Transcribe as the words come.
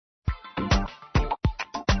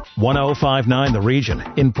1059 The Region,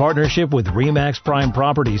 in partnership with RE/MAX Prime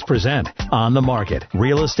Properties, present On the Market,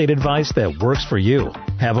 real estate advice that works for you.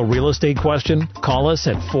 Have a real estate question? Call us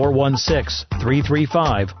at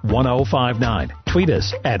 416-335-1059. Tweet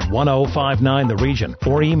us at 1059 The Region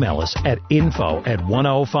or email us at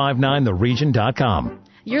info@1059theregion.com.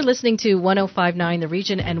 You're listening to 1059 The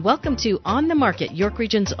Region, and welcome to On the Market, York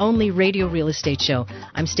Region's only radio real estate show.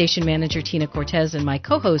 I'm station manager Tina Cortez, and my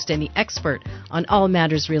co-host and the expert on all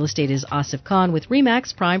matters real estate is Asif Khan with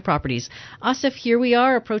RE/MAX Prime Properties. Asif, here we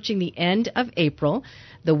are approaching the end of April.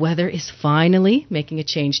 The weather is finally making a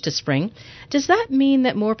change to spring. Does that mean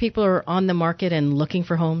that more people are on the market and looking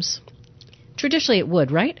for homes? Traditionally it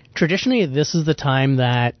would, right? Traditionally, this is the time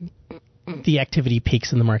that the activity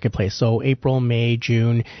peaks in the marketplace. So April, May,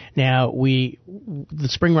 June. Now the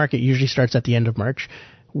spring market usually starts at the end of March.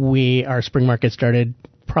 Our spring market started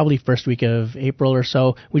probably first week of April or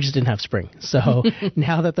so. We just didn't have spring. So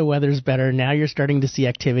now that the weather's better, now you're starting to see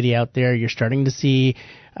activity out there. You're starting to see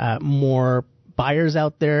more buyers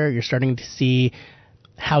out there. You're starting to see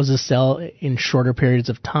houses sell in shorter periods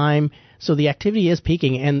of time. So the activity is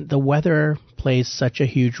peaking, and the weather plays such a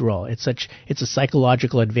huge role. It's a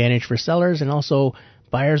psychological advantage for sellers, and also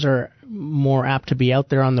buyers are more apt to be out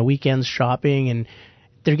there on the weekends shopping, and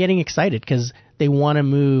they're getting excited because they want to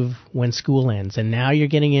move when school ends. And now you're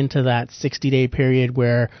getting into that 60-day period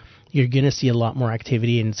where you're going to see a lot more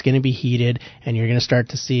activity, and it's going to be heated, and you're going to start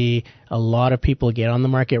to see a lot of people get on the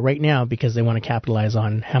market right now because they want to capitalize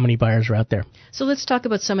on how many buyers are out there. So let's talk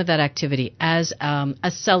about some of that activity. As a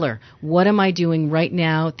seller, what am I doing right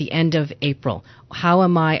now at the end of April? How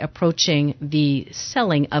am I approaching the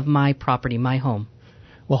selling of my property, my home?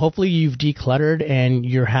 Well, hopefully you've decluttered and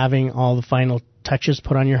you're having all the final touches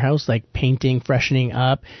put on your house, like painting, freshening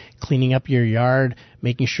up, cleaning up your yard,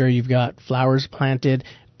 making sure you've got flowers planted,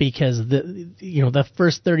 because the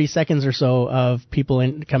first 30 seconds or so of people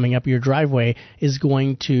coming up your driveway is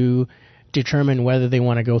going to determine whether they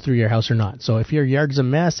want to go through your house or not. So if your yard's a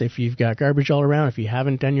mess, if you've got garbage all around, if you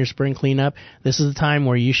haven't done your spring cleanup, this is the time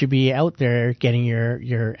where you should be out there getting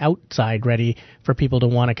your outside ready for people to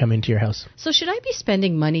want to come into your house. So should I be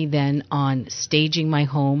spending money then on staging my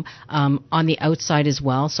home on the outside as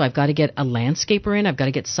well? So I've got to get a landscaper in, I've got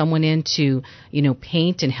to get someone in to,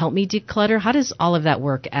 paint and help me declutter. How does all of that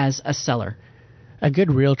work as a seller? A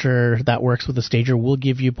good realtor that works with a stager will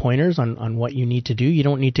give you pointers on what you need to do. You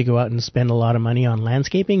don't need to go out and spend a lot of money on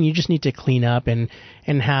landscaping. You just need to clean up and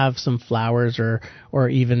have some flowers or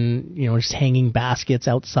even, just hanging baskets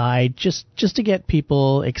outside just to get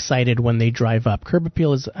people excited when they drive up. Curb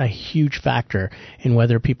appeal is a huge factor in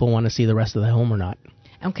whether people want to see the rest of the home or not.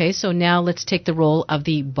 Okay, so now let's take the role of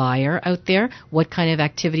the buyer out there. What kind of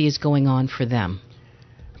activity is going on for them?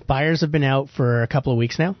 Buyers have been out for a couple of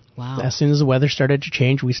weeks now. Wow. As soon as the weather started to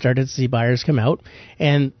change, we started to see buyers come out,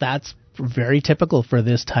 and that's very typical for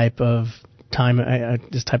this type of time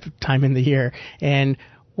in the year. And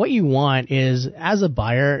what you want is, as a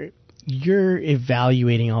buyer, you're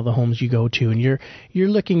evaluating all the homes you go to, and you're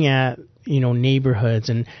looking at neighborhoods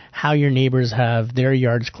and how your neighbors have their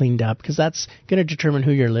yards cleaned up, because that's going to determine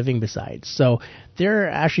who you're living beside. So they're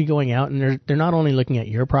actually going out and they're not only looking at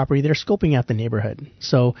your property, they're scoping out the neighborhood.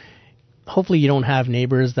 So hopefully you don't have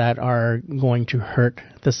neighbors that are going to hurt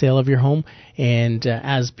the sale of your home. And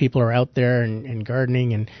as people are out there and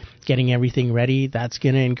gardening and getting everything ready, that's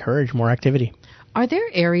going to encourage more activity. Are there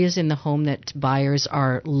areas in the home that buyers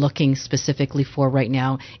are looking specifically for right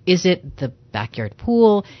now? Is it the backyard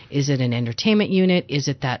pool? Is it an entertainment unit? Is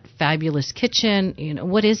it that fabulous kitchen?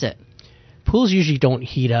 What is it? Pools usually don't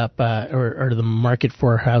heat up, or the market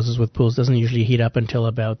for houses with pools doesn't usually heat up until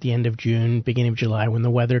about the end of June, beginning of July, when the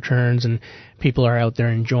weather turns and people are out there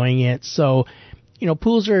enjoying it. So,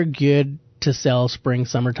 pools are good to sell spring,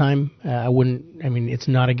 summertime. It's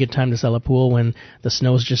not a good time to sell a pool when the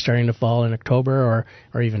snow's just starting to fall in October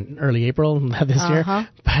or even early April this year.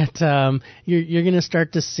 But you're going to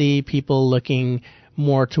start to see people looking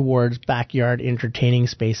more towards backyard entertaining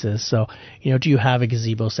spaces. So, do you have a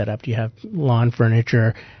gazebo set up? Do you have lawn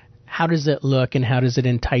furniture? How does it look, and how does it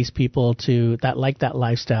entice people that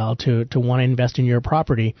lifestyle to want to invest in your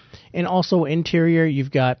property? And also interior,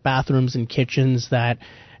 you've got bathrooms and kitchens that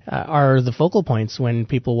are the focal points when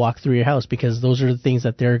people walk through your house, because those are the things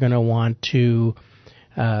that they're going to want to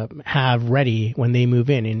have ready when they move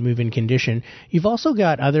in condition. You've also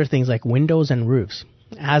got other things like windows and roofs.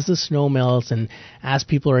 As the snow melts and as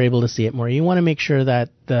people are able to see it more, you want to make sure that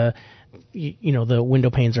the window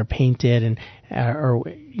panes are painted and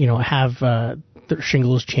have the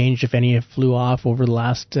shingles changed if any have flew off over the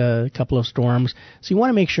last couple of storms. So you want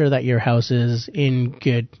to make sure that your house is in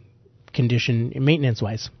good condition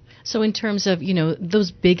maintenance-wise. So in terms of,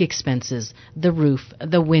 those big expenses, the roof,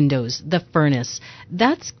 the windows, the furnace,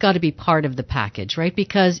 that's got to be part of the package, right?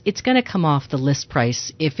 Because it's going to come off the list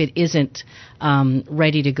price if it isn't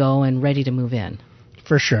ready to go and ready to move in.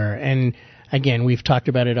 For sure. And again, we've talked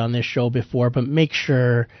about it on this show before, but make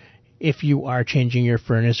sure if you are changing your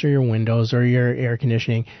furnace or your windows or your air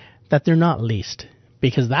conditioning, that they're not leased,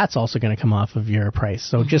 because that's also going to come off of your price.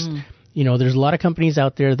 So just, there's a lot of companies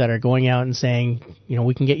out there that are going out and saying,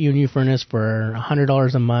 we can get you a new furnace for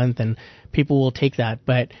 $100 a month, and people will take that.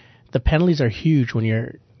 But the penalties are huge when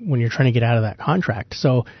you're trying to get out of that contract.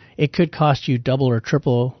 So it could cost you double or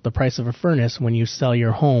triple the price of a furnace when you sell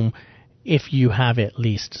your home if you have it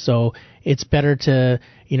leased. So it's better to,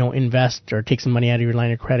 invest or take some money out of your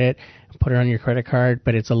line of credit, put it on your credit card,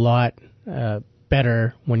 but it's a lot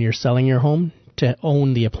better when you're selling your home to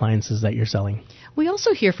own the appliances that you're selling. We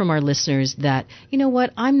also hear from our listeners that,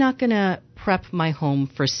 I'm not going to prep my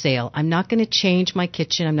home for sale. I'm not going to change my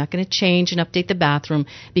kitchen. I'm not going to change and update the bathroom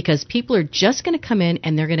because people are just going to come in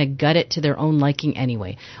and they're going to gut it to their own liking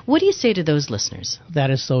anyway. What do you say to those listeners? That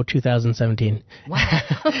is so 2017. Wow.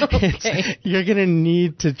 Okay. You're going to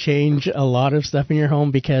need to change a lot of stuff in your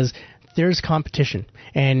home because there's competition,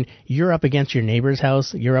 and you're up against your neighbor's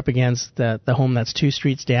house. You're up against the home that's 2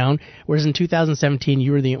 streets down. Whereas in 2017,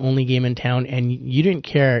 you were the only game in town, and you didn't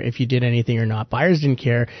care if you did anything or not. Buyers didn't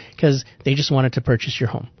care because they just wanted to purchase your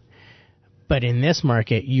home. But in this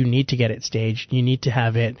market, you need to get it staged. You need to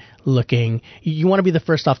have it looking. You want to be the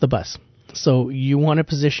first off the bus. So you want to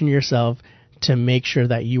position yourself to make sure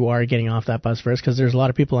that you are getting off that bus first, because there's a lot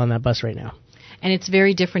of people on that bus right now. And it's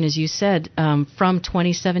very different, as you said, from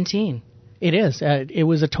 2017. It is. It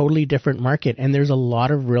was a totally different market, and there's a lot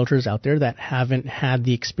of realtors out there that haven't had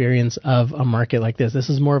the experience of a market like this. This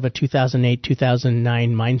is more of a 2008,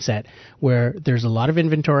 2009 mindset where there's a lot of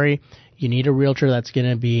inventory. You need a realtor that's going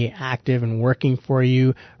to be active and working for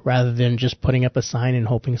you rather than just putting up a sign and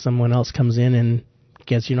hoping someone else comes in and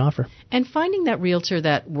gets you an offer. And finding that realtor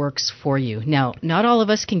that works for you. Now, not all of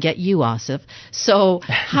us can get you, Asif. So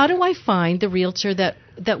how do I find the realtor that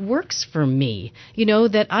works for me,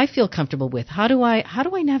 that I feel comfortable with? How do I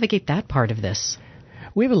navigate that part of this?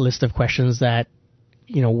 We have a list of questions that,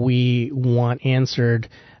 we want answered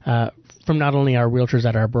from not only our realtors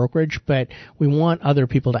at our brokerage, but we want other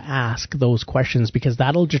people to ask those questions because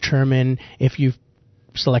that'll determine if you've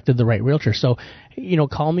selected the right realtor. So,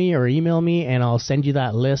 call me or email me and I'll send you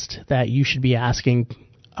that list that you should be asking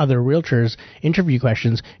other realtors interview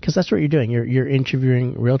questions, because that's what you're doing. You're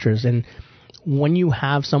interviewing realtors. And when you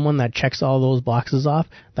have someone that checks all those boxes off,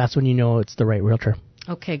 that's when you know it's the right realtor.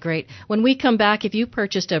 Okay, great. When we come back, if you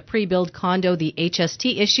purchased a pre-built condo, the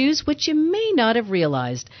HST issues, which you may not have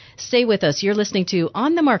realized. Stay with us. You're listening to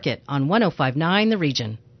On the Market on 105.9 The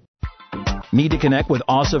Region. Need to connect with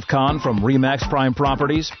Asif Khan from RE/MAX Prime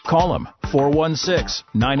Properties? Call him,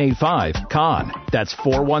 416-985-KHAN. That's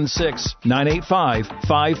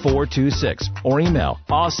 416-985-5426. Or email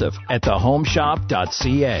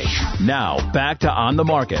asif@thehomeshop.ca. Now, back to On the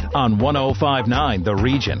Market on 105.9 The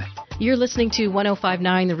Region. You're listening to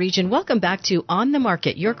 105.9 The Region. Welcome back to On the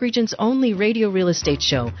Market, York Region's only radio real estate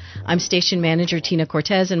show. I'm station manager Tina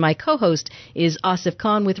Cortez, and my co-host is Asif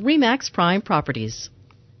Khan with RE/MAX Prime Properties.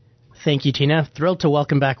 Thank you, Tina. Thrilled to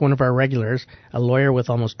welcome back one of our regulars, a lawyer with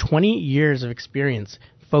almost 20 years of experience,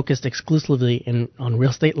 focused exclusively on real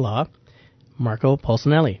estate law, Marco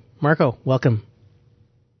Polsinelli. Marco, welcome.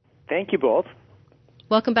 Thank you both.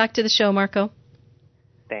 Welcome back to the show, Marco.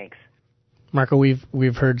 Thanks. Marco,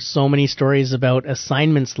 we've heard so many stories about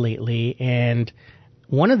assignments lately, and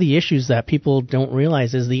one of the issues that people don't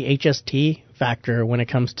realize is the HST factor when it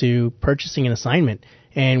comes to purchasing an assignment.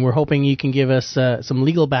 And we're hoping you can give us some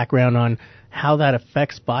legal background on how that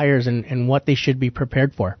affects buyers and what they should be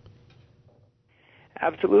prepared for.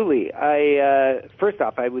 Absolutely. First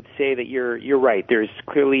off, I would say that you're right. There's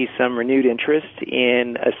clearly some renewed interest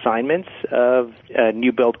in assignments of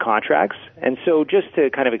new build contracts. And so just to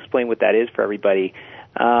kind of explain what that is for everybody,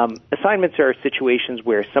 assignments are situations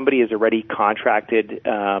where somebody is already contracted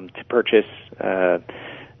to purchase a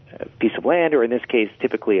piece of land, or in this case,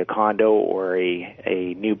 typically a condo or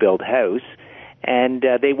a new build house, and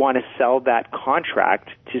they want to sell that contract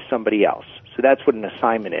to somebody else. So that's what an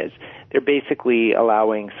assignment is. They're basically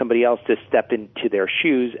allowing somebody else to step into their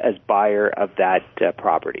shoes as buyer of that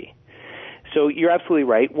property. So you're absolutely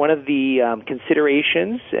right. One of the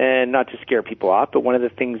considerations, and not to scare people off, but one of the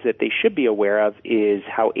things that they should be aware of is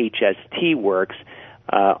how HST works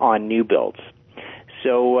on new builds.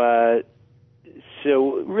 So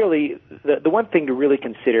really, the one thing to really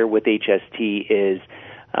consider with HST is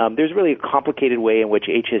there's really a complicated way in which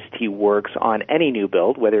HST works on any new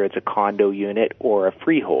build, whether it's a condo unit or a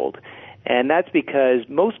freehold. And that's because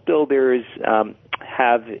most builders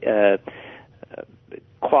have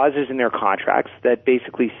clauses in their contracts that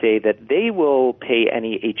basically say that they will pay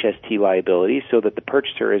any HST liability so that the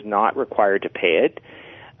purchaser is not required to pay it,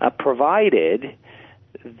 provided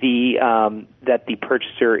that the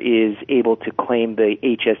purchaser is able to claim the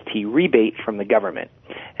HST rebate from the government.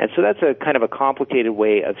 And so that's a kind of a complicated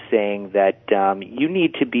way of saying that you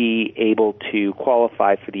need to be able to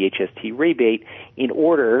qualify for the HST rebate in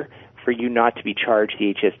order for you not to be charged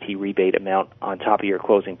the HST rebate amount on top of your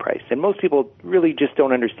closing price. And most people really just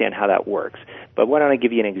don't understand how that works. But why don't I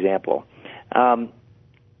give you an example?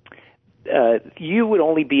 You would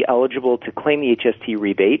only be eligible to claim the HST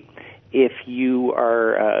rebate if you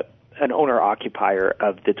are an owner-occupier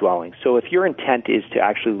of the dwelling. So if your intent is to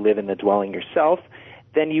actually live in the dwelling yourself,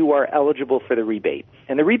 then you are eligible for the rebate.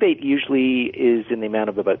 And the rebate usually is in the amount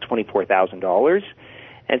of about $24,000,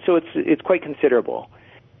 and so it's quite considerable.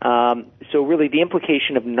 So really the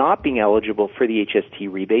implication of not being eligible for the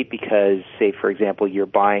HST rebate because, say, for example, you're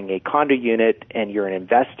buying a condo unit and you're an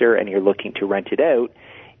investor and you're looking to rent it out,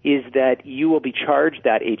 is that you will be charged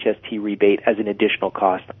that HST rebate as an additional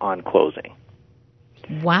cost on closing.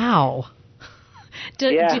 Wow.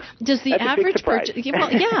 Does the average purchase?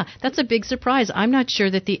 Well, yeah, that's a big surprise. I'm not sure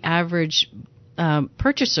that the average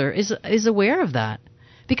purchaser is aware of that.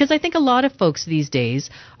 Because I think a lot of folks these days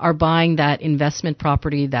are buying that investment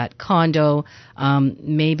property, that condo,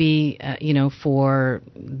 maybe, for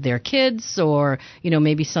their kids or,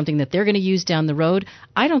 maybe something that they're going to use down the road.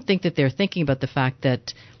 I don't think that they're thinking about the fact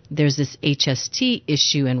that there's this HST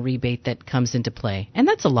issue and rebate that comes into play. And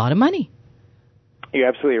that's a lot of money. You're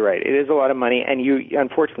absolutely right. It is a lot of money, and you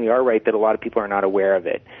unfortunately are right that a lot of people are not aware of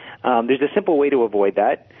it. There's a simple way to avoid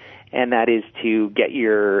that, and that is to get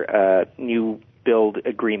your new build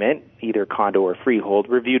agreement, either condo or freehold,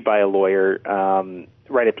 reviewed by a lawyer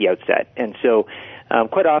right at the outset. And so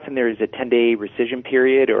quite often there is a 10-day rescission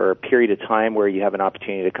period or a period of time where you have an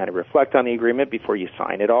opportunity to kind of reflect on the agreement before you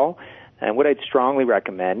sign it all. And what I'd strongly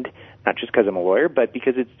recommend, not just because I'm a lawyer, but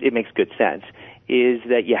because it makes good sense, is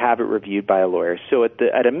that you have it reviewed by a lawyer. So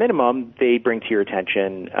at a minimum, they bring to your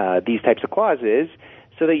attention these types of clauses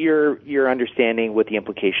so that you're understanding what the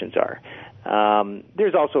implications are.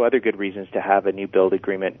 There's also other good reasons to have a new build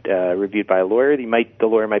agreement reviewed by a lawyer. The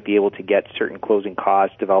lawyer might be able to get certain closing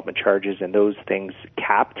costs, development charges, and those things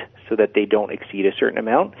capped so that they don't exceed a certain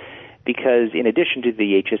amount. Because in addition to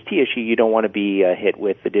the HST issue, you don't want to be hit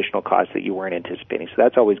with additional costs that you weren't anticipating. So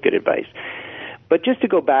that's always good advice. But just to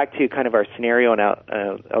go back to kind of our scenario, and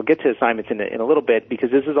I'll get to assignments in a little bit because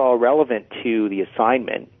this is all relevant to the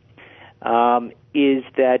assignment. Is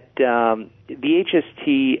that the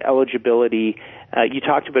HST eligibility, you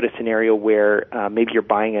talked about a scenario where maybe you're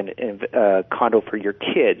buying a condo for your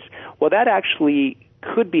kids. Well, that actually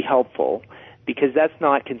could be helpful because that's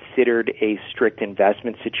not considered a strict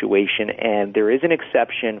investment situation, and there is an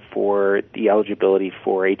exception for the eligibility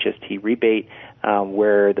for HST rebate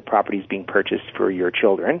where the property is being purchased for your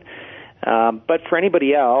children. But for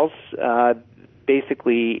anybody else,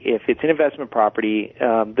 basically, if it's an investment property,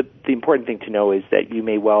 the important thing to know is that you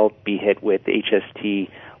may well be hit with HST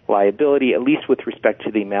liability, at least with respect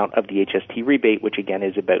to the amount of the HST rebate, which again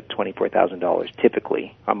is about $24,000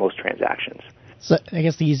 typically on most transactions. So I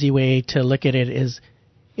guess the easy way to look at it is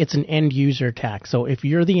it's an end user tax. So if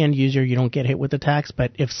you're the end user, you don't get hit with the tax,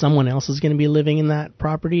 but if someone else is going to be living in that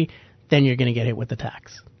property, then you're going to get hit with the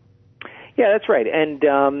tax. Yeah, that's right. And,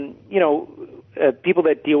 people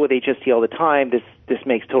that deal with HST all the time, this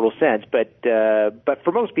makes total sense. But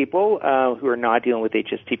for most people who are not dealing with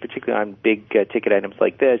HST, particularly on big ticket items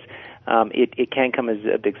like this, it can come as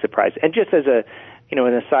a big surprise. And just as an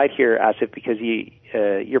aside here, Asif, because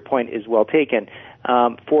your point is well taken,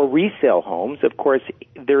 for resale homes, of course,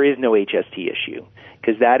 there is no HST issue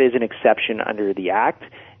because that is an exception under the Act.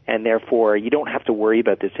 And therefore, you don't have to worry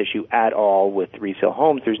about this issue at all with resale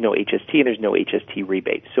homes. There's no HST and there's no HST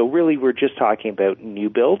rebate. So really, we're just talking about new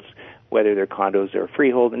builds, whether they're condos or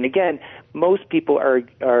freehold. And again, most people are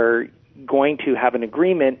going to have an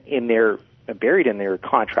agreement buried in their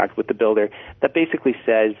contract with the builder that basically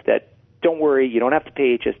says that don't worry, you don't have to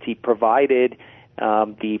pay HST provided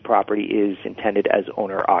the property is intended as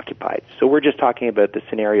owner occupied. So we're just talking about the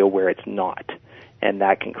scenario where it's not. And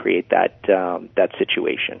that can create that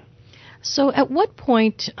situation. So at what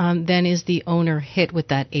point then is the owner hit with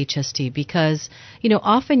that HST? Because,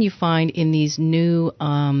 often you find in these new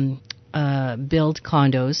build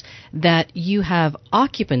condos that you have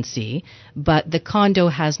occupancy, but the condo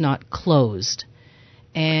has not closed.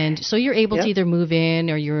 And so you're able to either move in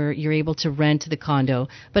or you're able to rent the condo.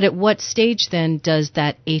 But at what stage then does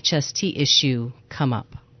that HST issue come up?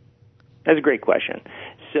 That's a great question.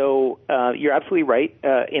 So you're absolutely right.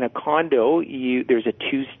 In a condo, there's a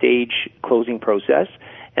two-stage closing process,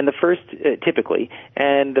 and the first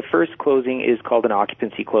closing is called an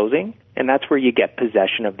occupancy closing, and that's where you get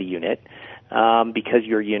possession of the unit because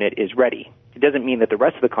your unit is ready. It doesn't mean that the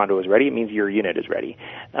rest of the condo is ready. It means your unit is ready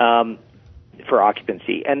for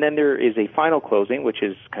occupancy. And then there is a final closing, which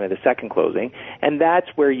is kind of the second closing, and that's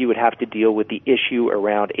where you would have to deal with the issue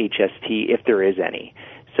around HST if there is any.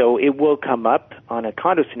 So it will come up on a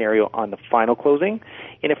condo scenario on the final closing.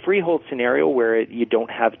 In a freehold scenario where you don't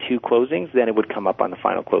have two closings, then it would come up on the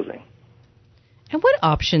final closing. And what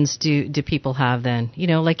options do people have then? You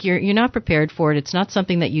know, like you're not prepared for it. It's not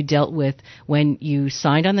something that you dealt with when you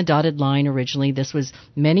signed on the dotted line originally. This was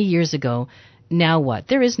many years ago. Now what?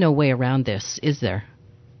 There is no way around this, is there?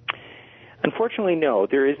 Unfortunately, no.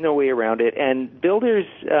 There is no way around it. And builders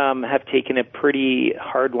have taken a pretty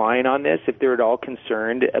hard line on this. If they're at all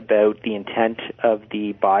concerned about the intent of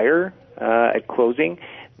the buyer at closing,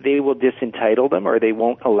 they will disentitle them or they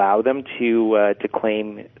won't allow them to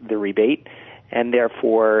claim the rebate. And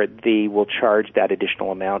therefore, they will charge that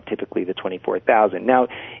additional amount, typically the $24,000. Now,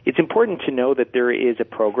 it's important to know that there is a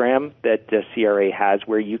program that CRA has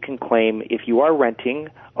where you can claim if you are renting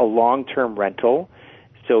a long-term rental.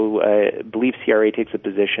 So I believe CRA takes a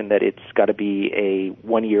position that it's got to be a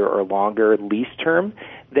 1 year or longer lease term,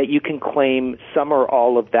 that you can claim some or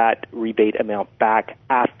all of that rebate amount back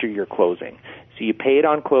after your closing. So you pay it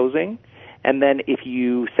on closing. And then if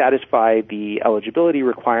you satisfy the eligibility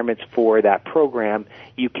requirements for that program,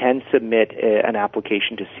 you can submit an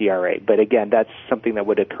application to CRA. But again, that's something that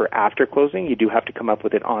would occur after closing. You do have to come up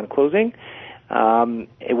with it on closing,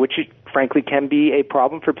 which frankly can be a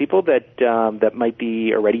problem for people that might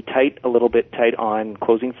be already a little bit tight on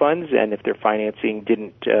closing funds. And if their financing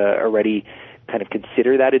didn't already kind of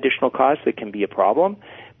consider that additional cost, it can be a problem.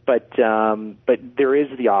 But there is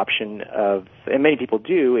the option of, and many people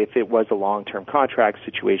do, if it was a long-term contract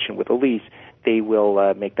situation with a lease, they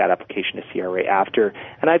will make that application to CRA after.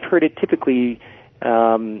 And I've heard it typically,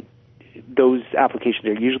 those applications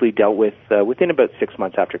are usually dealt with within about 6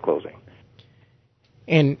 months after closing.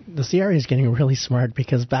 And the CRA is getting really smart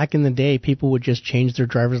because back in the day, people would just change their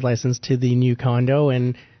driver's license to the new condo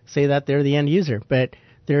and say that they're the end user. But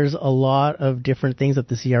there's a lot of different things that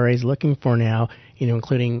the CRA is looking for now,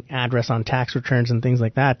 including address on tax returns and things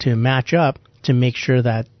like that to match up to make sure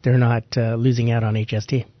that they're not losing out on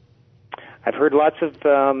HST. I've heard lots of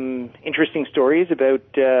interesting stories about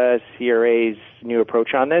CRA's new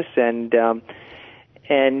approach on this, and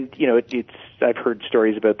I've heard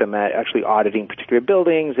stories about them actually auditing particular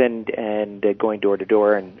buildings and going door to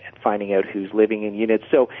door and finding out who's living in units.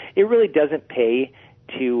 So it really doesn't pay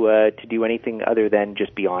to do anything other than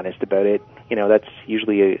just be honest about it. That's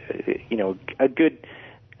usually a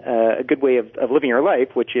good way of living your life,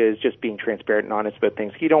 which is just being transparent and honest about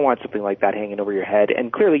things. You don't want something like that hanging over your head.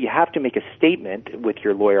 And clearly, you have to make a statement with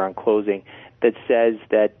your lawyer on closing that says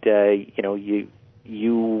that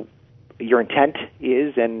your intent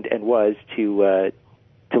is and was to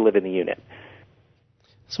live in the unit.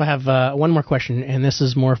 So I have one more question, and this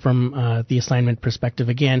is more from the assignment perspective.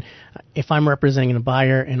 Again, if I'm representing a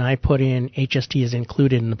buyer and I put in HST is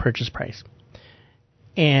included in the purchase price,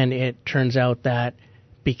 and it turns out that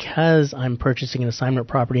because I'm purchasing an assignment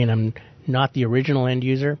property and I'm not the original end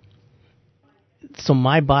user, so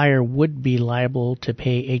my buyer would be liable to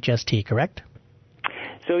pay HST, correct?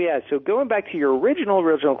 So going back to your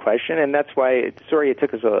original question, and that's why, sorry it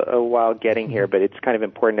took us a while getting here, but it's kind of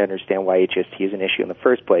important to understand why HST is an issue in the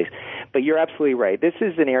first place. But you're absolutely right. This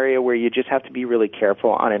is an area where you just have to be really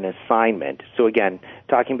careful on an assignment. So again,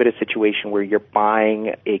 talking about a situation where you're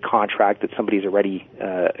buying a contract that somebody's already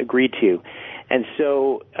agreed to. And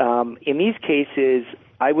so in these cases,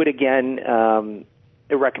 I would again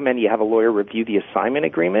recommend you have a lawyer review the assignment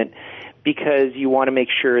agreement because you want to make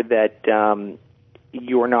sure that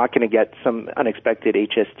you're not going to get some unexpected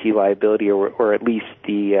HST liability or at least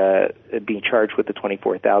the being charged with the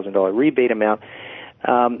 $24,000 rebate amount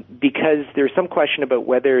because there's some question about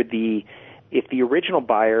whether if the original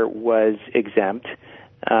buyer was exempt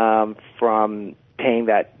from paying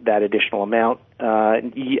that additional amount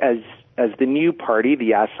as the new party,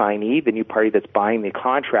 the assignee, the new party that's buying the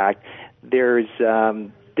contract, there's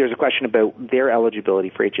a question about their eligibility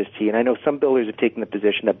for HST. And I know some builders have taken the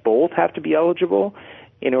position that both have to be eligible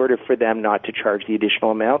in order for them not to charge the additional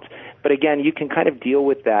amounts. But again, you can kind of deal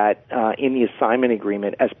with that in the assignment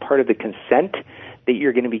agreement as part of the consent that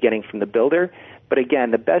you're going to be getting from the builder. But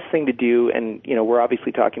again, the best thing to do, and we're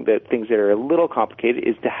obviously talking about things that are a little complicated,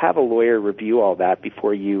 is to have a lawyer review all that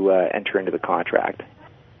before you enter into the contract.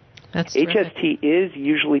 That's HST is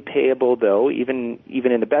usually payable, though, even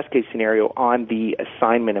in the best case scenario, on the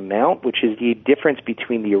assignment amount, which is the difference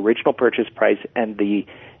between the original purchase price and the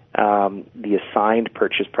assigned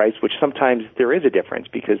purchase price, which sometimes there is a difference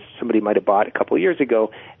because somebody might have bought a couple of years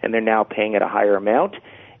ago and they're now paying at a higher amount.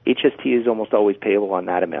 HST is almost always payable on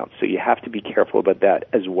that amount, so you have to be careful about that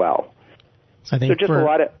as well. So just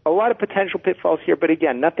a lot of potential pitfalls here, but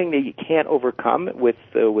again, nothing that you can't overcome with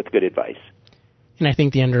good advice. And I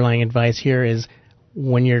think the underlying advice here is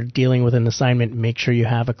when you're dealing with an assignment, make sure you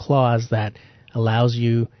have a clause that allows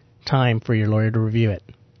you time for your lawyer to review it.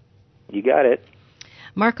 You got it.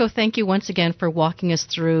 Marco, thank you once again for walking us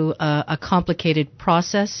through a complicated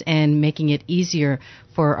process and making it easier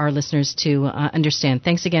for our listeners to understand.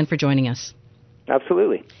 Thanks again for joining us.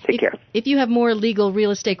 Absolutely. Take care. If you have more legal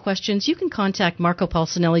real estate questions, you can contact Marco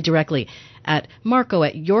Paulsonelli directly at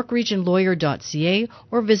marco@yorkregionlawyer.ca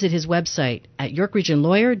or visit his website at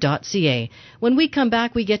yorkregionlawyer.ca. When we come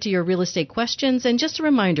back, we get to your real estate questions. And just a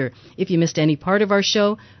reminder, if you missed any part of our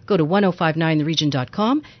show, go to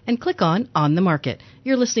 1059theregion.com and click on the Market.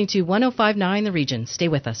 You're listening to 1059 The Region. Stay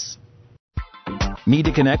with us. Need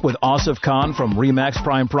to connect with Asif Khan from RE/MAX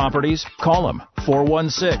Prime Properties? Call him,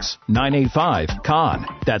 416-985-KHAN.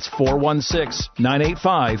 That's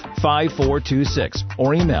 416-985-5426.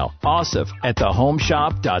 Or email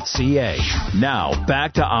asif@thehomeshop.ca. Now,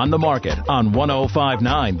 back to On the Market on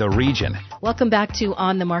 1059 The Region. Welcome back to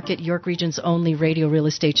On the Market, York Region's only radio real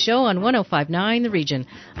estate show on 1059 The Region.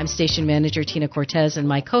 I'm station manager Tina Cortez, and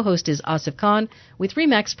my co-host is Asif Khan with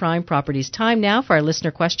RE/MAX Prime Properties. Time now for our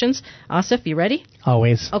listener questions. Asif, you ready?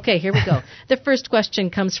 Always. Okay, here we go. The first question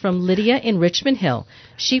comes from Lydia in Richmond Hill.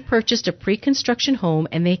 She purchased a pre-construction home,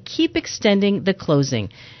 and they keep extending the closing.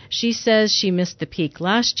 She says she missed the peak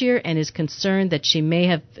last year and is concerned that she may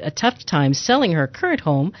have a tough time selling her current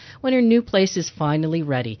home when her new place is finally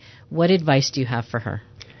ready. What advice do you have for her?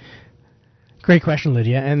 Great question,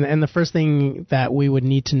 Lydia. And the first thing that we would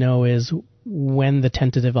need to know is when the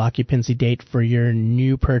tentative occupancy date for your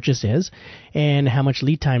new purchase is and how much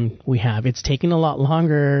lead time we have. It's taking a lot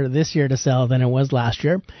longer this year to sell than it was last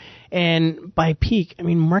year. And by peak, I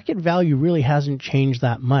mean, market value really hasn't changed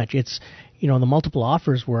that much. It's, the multiple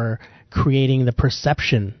offers were creating the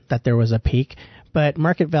perception that there was a peak, but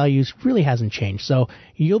market values really hasn't changed. So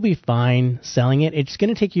you'll be fine selling it. It's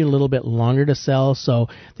going to take you a little bit longer to sell, so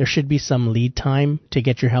there should be some lead time to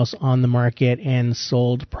get your house on the market and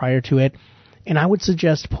sold prior to it. And I would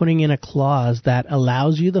suggest putting in a clause that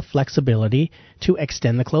allows you the flexibility to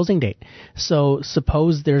extend the closing date. So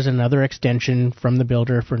suppose there's another extension from the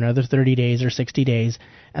builder for another 30 days or 60 days.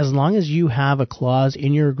 As long as you have a clause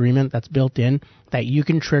in your agreement that's built in that you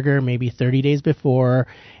can trigger maybe 30 days before,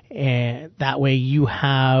 and that way you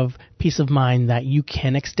have peace of mind that you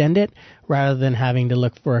can extend it rather than having to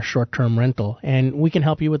look for a short-term rental. And we can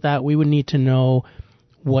help you with that. We would need to know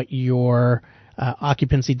what your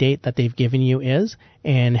occupancy date that they've given you is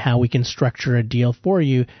and how we can structure a deal for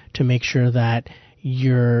you to make sure that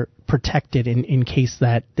you're protected in case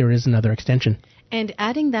that there is another extension. And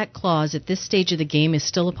adding that clause at this stage of the game is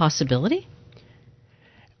still a possibility?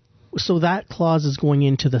 So that clause is going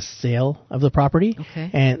into the sale of the property. Okay.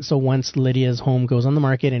 And so once Lydia's home goes on the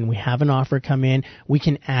market and we have an offer come in, we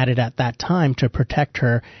can add it at that time to protect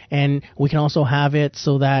her. And we can also have it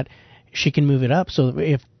so that she can move it up. So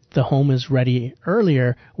if the home is ready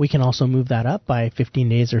earlier, we can also move that up by 15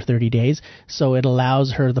 days or 30 days. So it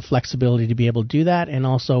allows her the flexibility to be able to do that. And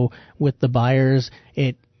also with the buyers,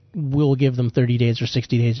 it will give them 30 days or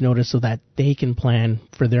 60 days notice so that they can plan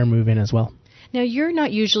for their move-in as well. Now, you're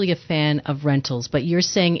not usually a fan of rentals, but you're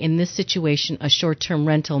saying in this situation a short-term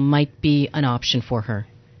rental might be an option for her.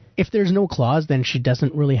 If there's no clause, then she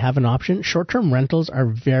doesn't really have an option. Short-term rentals are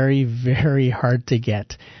very, very hard to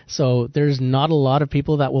get. So there's not a lot of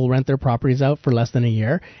people that will rent their properties out for less than a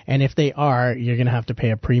year. And if they are, you're going to have to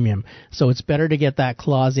pay a premium. So it's better to get that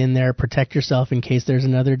clause in there, protect yourself in case there's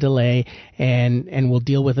another delay, and we'll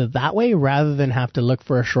deal with it that way rather than have to look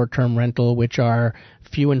for a short-term rental, which are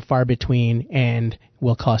few and far between and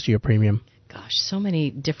will cost you a premium. Gosh, so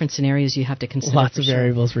many different scenarios you have to consider. Lots of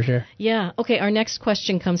variables for sure. Yeah. Okay, our next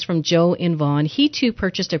question comes from Joe in Vaughan. He, too,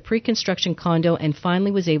 purchased a pre-construction condo and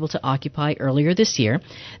finally was able to occupy earlier this year.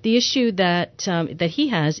 The issue that he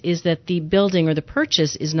has is that the building or the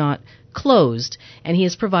purchase is not closed, and he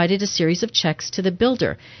has provided a series of checks to the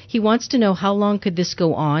builder. He wants to know how long could this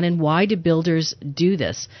go on and why do builders do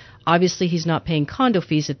this? Obviously, he's not paying condo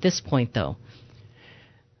fees at this point, though.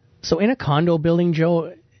 So in a condo building,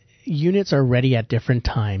 Joe, units are ready at different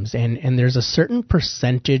times, and there's a certain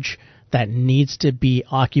percentage that needs to be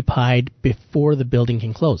occupied before the building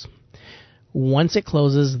can close. Once it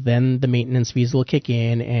closes, then the maintenance fees will kick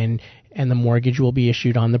in, and the mortgage will be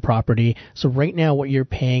issued on the property. So right now what you're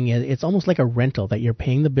paying is, it's almost like a rental that you're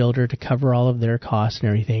paying the builder to cover all of their costs and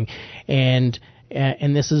everything. And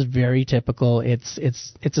this is very typical. It's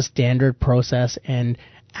a standard process, and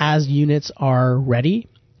as units are ready,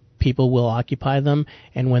 people will occupy them,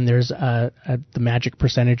 and when there's the magic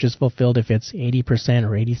percentage is fulfilled, if it's 80%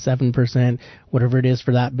 or 87%, whatever it is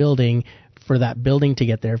for that building to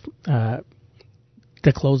get there, the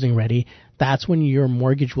closing ready, that's when your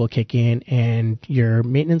mortgage will kick in and your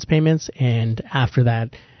maintenance payments, and after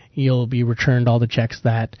that, you'll be returned all the checks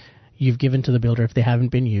that you've given to the builder if they haven't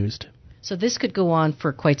been used. So this could go on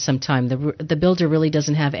for quite some time. The builder really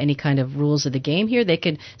doesn't have any kind of rules of the game here. They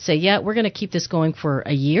could say, yeah, we're going to keep this going for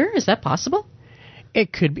a year. Is that possible?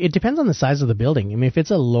 It could. It depends on the size of the building. I mean, if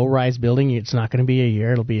it's a low-rise building, it's not going to be a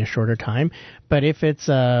year. It'll be a shorter time. But if it's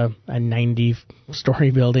a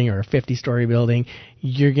 90-story building or a 50-story building,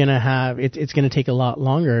 you're going to have it's going to take a lot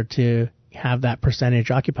longer to have that percentage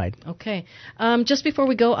occupied. Okay. Just before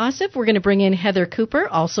we go, Asif, we're going to bring in Heather Cooper,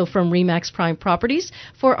 also from Remax Prime Properties,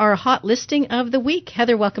 for our hot listing of the week.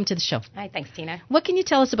 Heather, welcome to the show. Hi, thanks, Tina. What can you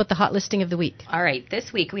tell us about the hot listing of the week? All right.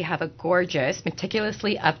 This week we have a gorgeous,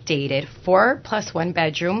 meticulously updated 4+1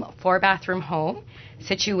 bedroom, 4-bathroom home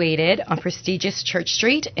situated on prestigious Church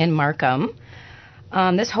Street in Markham.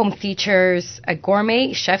 This home features a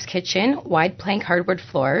gourmet chef's kitchen, wide plank hardwood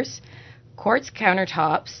floors, quartz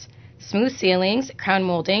countertops, smooth ceilings, crown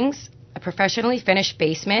moldings, a professionally finished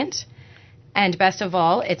basement, and best of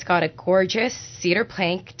all, it's got a gorgeous cedar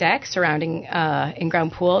plank deck surrounding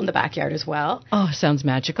in-ground pool in the backyard as well. Oh, sounds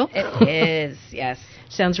magical. It is, yes.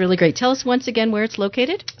 Sounds really great. Tell us once again where it's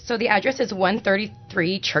located. So the address is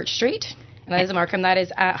 133 Church Street, and that is in Markham. That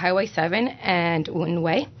is at Highway 7 and Wooten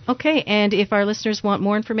Way. Okay, and if our listeners want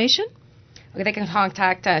more information? Okay, they can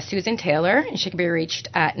contact Susan Taylor, and she can be reached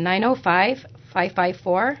at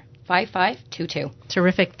 905-554-5522.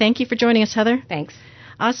 Terrific. Thank you for joining us, Heather. Thanks.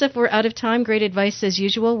 Asif, we're out of time. Great advice as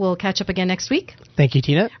usual. We'll catch up again next week. Thank you,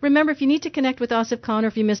 Tina. Remember, if you need to connect with Asif Khan or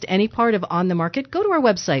if you missed any part of On the Market, go to our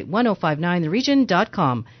website,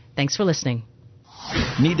 1059theregion.com. Thanks for listening.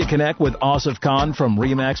 Need to connect with Asif Khan from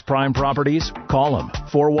Remax Prime Properties? Call him,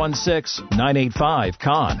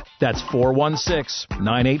 416-985-KHAN. That's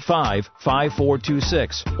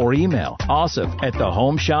 416-985-5426. Or email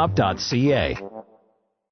asif@thehomeshop.ca.